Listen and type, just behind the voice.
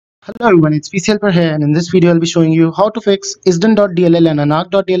Hello everyone, it's PC Helper here, and in this video I'll be showing you how to fix ISDone.dll and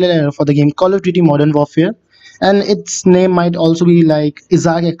Unarc.dll error for the game Call of Duty Modern Warfare, and its name might also be like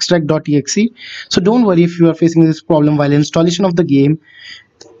ISArcExtract.exe. So don't worry if you are facing this problem while installation of the game.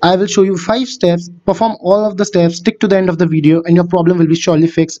 I will show you 5 steps, perform all of the steps, stick to the end of the video, and your problem will be surely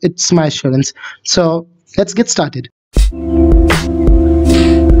fixed. It's my assurance. So let's get started.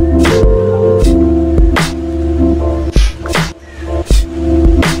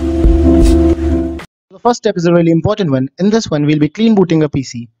 The first step is a really important one. In this one, we'll be clean booting your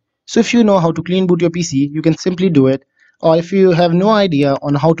PC. So if you know how to clean boot your PC, you can simply do it. Or if you have no idea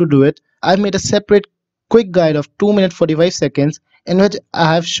on how to do it, I've made a separate quick guide of 2 minutes 45 seconds in which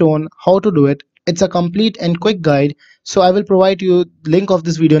I have shown how to do it. It's a complete and quick guide. So I will provide you link of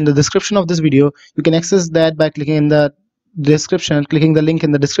this video in the description of this video. You can access that by clicking in the description, clicking the link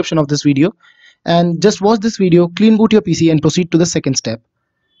in the description of this video. And just watch this video, clean boot your PC and proceed to the second step.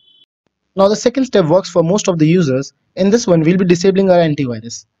 Now the second step works for most of the users. In this one, we'll be disabling our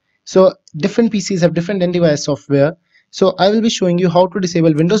antivirus. So different PCs have different antivirus software. So I will be showing you how to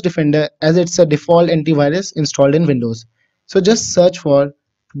disable Windows Defender as it's a default antivirus installed in Windows. So just search for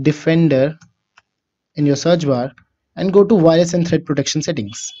Defender in your search bar and go to Virus and Threat Protection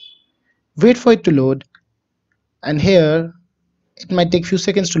settings. Wait for it to load, and here it might take few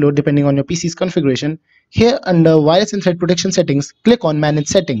seconds to load depending on your PC's configuration. Here under Virus and Threat Protection settings, click on Manage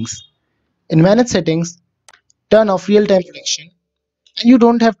Settings. In Manage Settings, turn off real-time protection, and you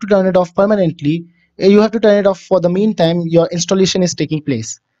don't have to turn it off permanently. You have to turn it off for the meantime your installation is taking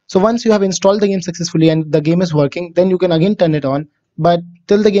place. So once you have installed the game successfully and the game is working, then you can again turn it on, but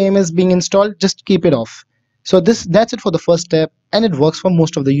till the game is being installed, just keep it off. So that's it for the first step, and it works for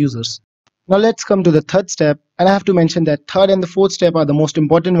most of the users. Now let's come to the third step, and I have to mention that third and the fourth step are the most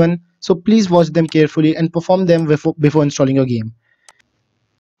important one, so please watch them carefully and perform them before installing your game.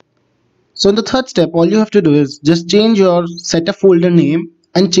 So in the third step, all you have to do is just change your setup folder name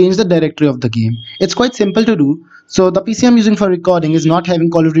and change the directory of the game. It's quite simple to do. So the PC I'm using for recording is not having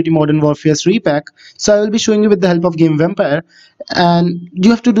Call of Duty Modern Warfare's repack. So I will be showing you with the help of Game Vampire, and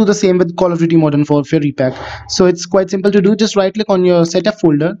you have to do the same with Call of Duty Modern Warfare repack. So it's quite simple to do. Just right click on your setup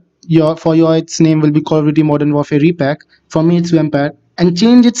folder. Its name will be Call of Duty Modern Warfare repack. For me it's Vampire, and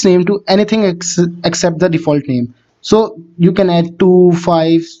change its name to anything except the default name. So you can add 2,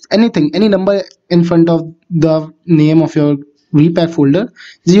 5, anything, any number in front of the name of your repack folder.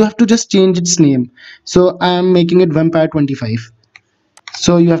 You have to just change its name. So I am making it Vampire 25.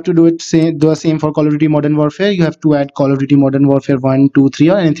 So you have to do the same for Call of Duty Modern Warfare. You have to add Call of Duty Modern Warfare 1, 2, 3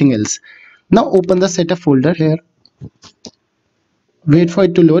 or anything else. Now open the setup folder here. Wait for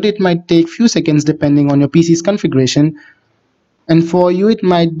it to load. It might take few seconds depending on your PC's configuration. And for you it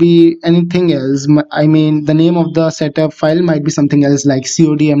might be anything else. I mean, the name of the setup file might be something else like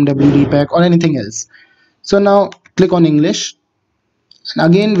COD MW repack or anything else. So now click on English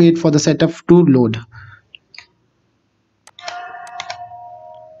and again wait for the setup to load.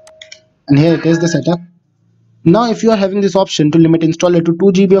 And here it is, the setup. Now if you are having this option to limit installer to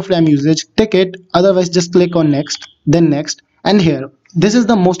 2 GB of RAM usage, tick it. Otherwise just click on next, then next. And here, this is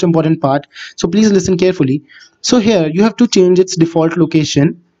the most important part, so please listen carefully. So here you have to change its default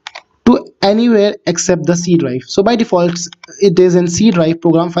location to anywhere except the C drive. So by default it is in C drive,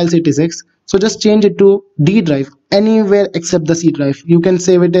 program files 86. So just change it to D drive, anywhere except the C drive. You can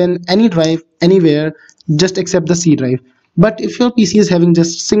save it in any drive, anywhere, just except the C drive. But if your PC is having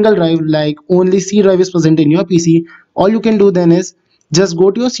just single drive, like only C drive is present in your PC, all you can do then is just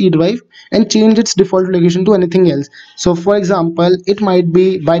go to your C drive and change its default location to anything else. So for example, it might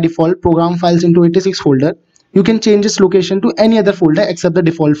be by default program files into 86 folder. You can change its location to any other folder except the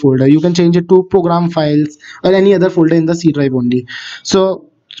default folder. You can change it to program files or any other folder in the C drive only. So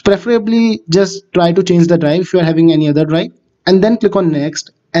preferably just try to change the drive if you are having any other drive, and then click on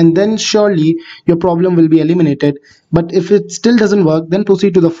next, and then surely your problem will be eliminated. But if it still doesn't work, then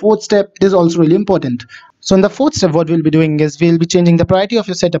proceed to the fourth step. It is also really important. So in the fourth step, what we'll be doing is we'll be changing the priority of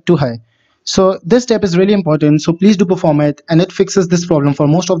your setup to high. So this step is really important, so please do perform it, and it fixes this problem for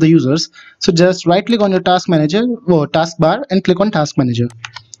most of the users. So just right click on your task manager or taskbar and click on task manager.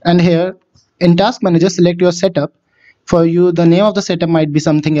 And here in task manager, select your setup. For you, the name of the setup might be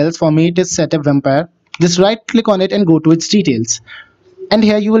something else. For me, it is setup Vampire. Just right click on it and go to its details. And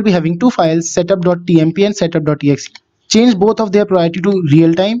here you will be having two files, setup.tmp and setup.exe. Change both of their priority to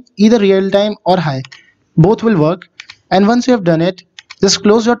real time, either real time or high. Both will work. And once you have done it, just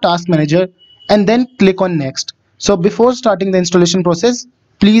close your task manager and then click on next. So before starting the installation process,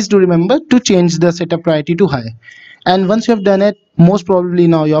 please do remember to change the setup priority to high. And once you have done it, most probably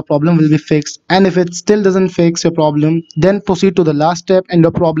now your problem will be fixed, and if it still doesn't fix your problem, then proceed to the last step and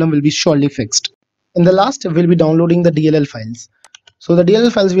your problem will be surely fixed. In the last step, we'll be downloading the DLL files. So the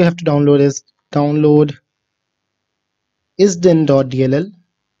DLL files we have to download is download ISDone.dll,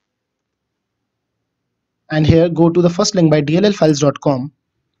 and here go to the first link by dllfiles.com,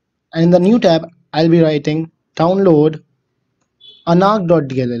 and in the new tab I'll be writing download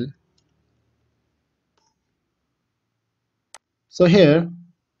Unarc.dll. So here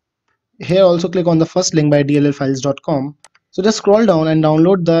also click on the first link by dllfiles.com. So just scroll down and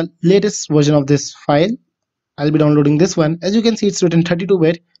download the latest version of this file. I'll be downloading this one. As you can see, it's written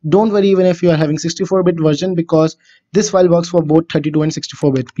 32-bit. Don't worry even if you are having 64-bit version, because this file works for both 32 and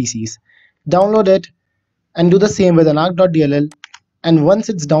 64-bit PCs. Download it and do the same with Unarc.dll. And once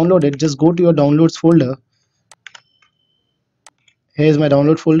it's downloaded, just go to your downloads folder. Here's my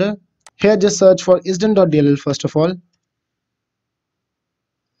download folder. Here just search for ISDone.dll first of all.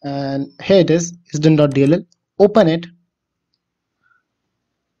 And here it is, ISDone.dll. Open it.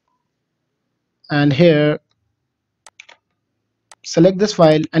 And here select this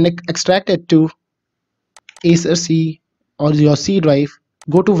file and extract it to ISArc or your C drive.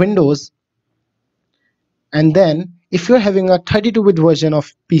 Go to Windows, and then if you're having a 32-bit version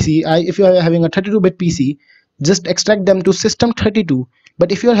of PC, if you are having a 32-bit PC, just extract them to System32.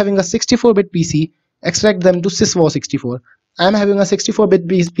 But if you're having a 64-bit PC, extract them to SysWar64. I'm having a 64-bit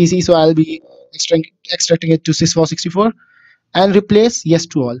PC, so I'll be extracting it to SysWar64, and replace yes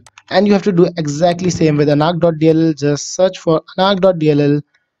to all. And you have to do exactly same with Unarc.dll. Just search for Unarc.dll,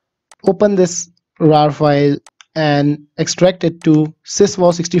 open this RAR file and extract it to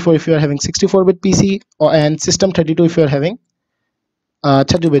SysWar64 if you are having 64-bit PC, and System32 if you are having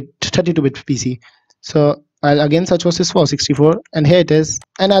 32-bit PC. So I'll again search for SysWar64, and here it is,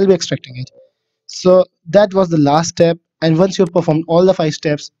 and I'll be extracting it. So that was the last step, and once you have performed all the 5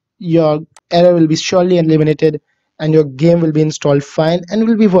 steps, your error will be surely eliminated and your game will be installed fine and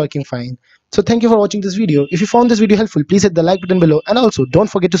will be working fine. So thank you for watching this video. If you found this video helpful, please hit the like button below, and also don't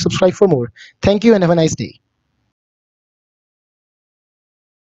forget to subscribe for more. Thank you and have a nice day.